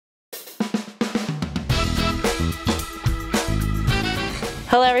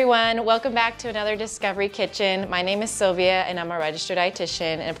Hello everyone, welcome back to another Discovery Kitchen. My name is Sylvia and I'm a registered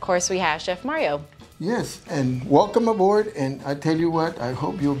dietitian, and of course we have Chef Mario. Yes, and welcome aboard, and I tell you what, I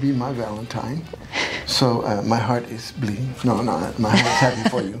hope you'll be my Valentine. So my heart is bleeding. No, my heart's happy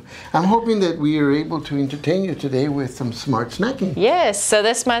for you. I'm hoping that we are able to entertain you today with some smart snacking. Yes, so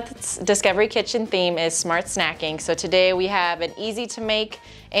this month's Discovery Kitchen theme is smart snacking. So today we have an easy to make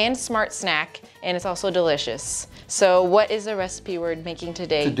and smart snack, and it's also delicious. So what is the recipe we're making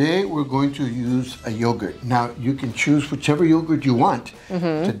today? Today we're going to use a yogurt. Now you can choose whichever yogurt you want.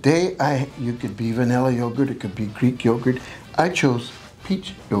 Today you could be vanilla yogurt, it could be Greek yogurt. I chose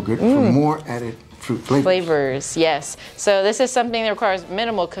peach yogurt for more added fruit flavors. Yes. So this is something that requires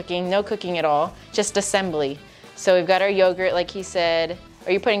minimal cooking, no cooking at all, just assembly. So we've got our yogurt, like he said.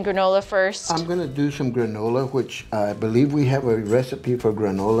 Are you putting granola first? I'm gonna do some granola, which I believe we have a recipe for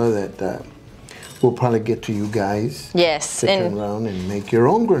granola that we'll probably get to you guys. Yes. To turn around and make your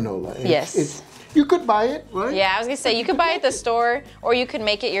own granola. You could buy it, right? Yeah, I was gonna say, you could buy it at the store, or you could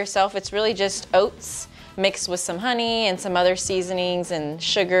make it yourself. It's really just oats mixed with some honey and some other seasonings and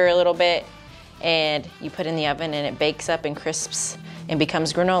sugar a little bit. And you put it in the oven and it bakes up and crisps and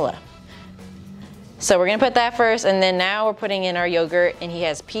becomes granola. So we're gonna put that first, and then now we're putting in our yogurt, and he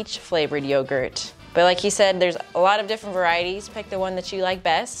has peach flavored yogurt. But like he said, there's a lot of different varieties. Pick the one that you like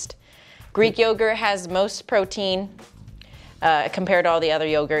best. Greek yogurt has most protein compared to all the other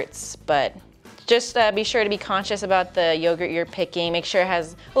yogurts, but just be sure to be conscious about the yogurt you're picking. Make sure it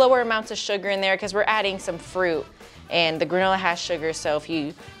has lower amounts of sugar in there because we're adding some fruit, and the granola has sugar, so if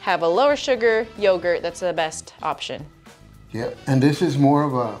you have a lower sugar yogurt, that's the best option. Yeah, and this is more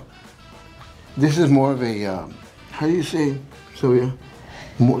of a how do you say, Sylvia?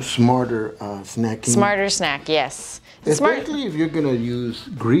 More smarter snacking. Smarter snack, yes. Especially if you're gonna use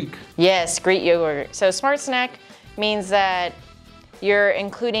Greek. Yes, Greek yogurt. So smart snack means that you're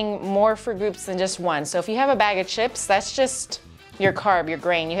including more fruit groups than just one. So if you have a bag of chips, that's just your carb, your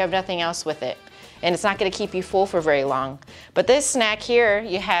grain. You have nothing else with it. And it's not gonna keep you full for very long. But this snack here,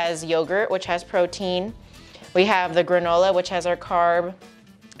 it has yogurt, which has protein. We have the granola, which has our carb.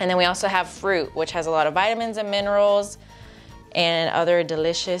 And then we also have fruit, which has a lot of vitamins and minerals and other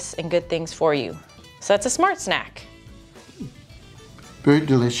delicious and good things for you. So that's a smart snack. Very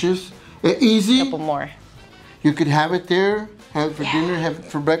delicious. Easy. A couple more. You could have it there, have it for dinner, have it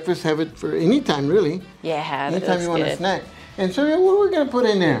for breakfast, have it for any time, really. Yeah, anytime you want a snack. And so what are we gonna put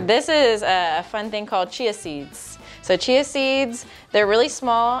in there? This is a fun thing called chia seeds. So chia seeds, they're really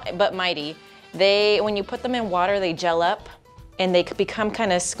small but mighty. When you put them in water, they gel up and they become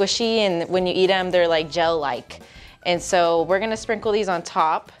kind of squishy, and when you eat them, they're like gel-like. And so we're gonna sprinkle these on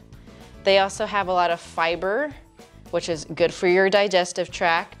top. They also have a lot of fiber, which is good for your digestive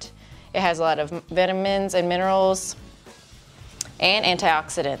tract. It has a lot of vitamins and minerals and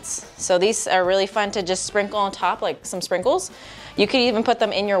antioxidants. So these are really fun to just sprinkle on top, like some sprinkles. You could even put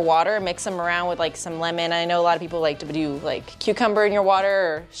them in your water, mix them around with like some lemon. I know a lot of people like to do like cucumber in your water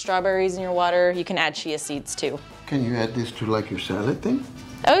or strawberries in your water. You can add chia seeds too. Can you add this to like your salad thing?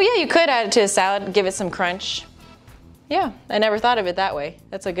 Oh yeah, you could add it to a salad, give it some crunch. Yeah, I never thought of it that way.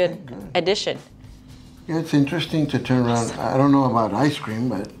 That's a good addition. Yeah, it's interesting to turn around. I don't know about ice cream,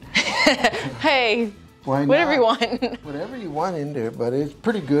 but hey, why not? Whatever you want. Whatever you want in there, but it's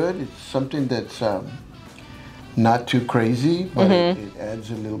pretty good. It's something that's not too crazy, but it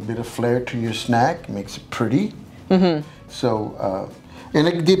adds a little bit of flair to your snack, makes it pretty. So,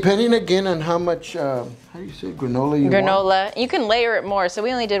 and depending again on how much, how do you say, granola you want? Granola. You can layer it more, so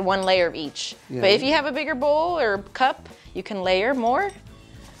we only did one layer of each. Yeah. But if you have a bigger bowl or cup, you can layer more.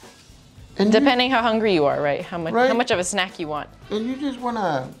 And depending how hungry you are, right? How much of a snack you want. And you just want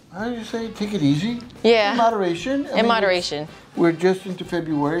to, how do you say, take it easy? Yeah. In moderation. In moderation. We're just into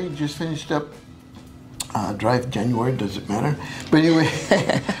February, just finished up dry January, doesn't matter. But anyway,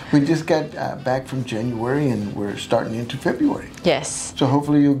 we just got back from January and we're starting into February. Yes. So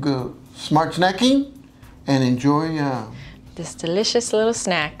hopefully you'll go smart snacking and enjoy this delicious little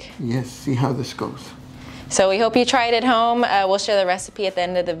snack. Yes, see how this goes. So we hope you try it at home. We'll share the recipe at the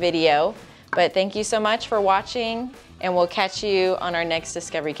end of the video. But thank you so much for watching, and we'll catch you on our next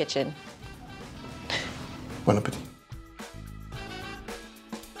Discovery Kitchen. Bon appetit.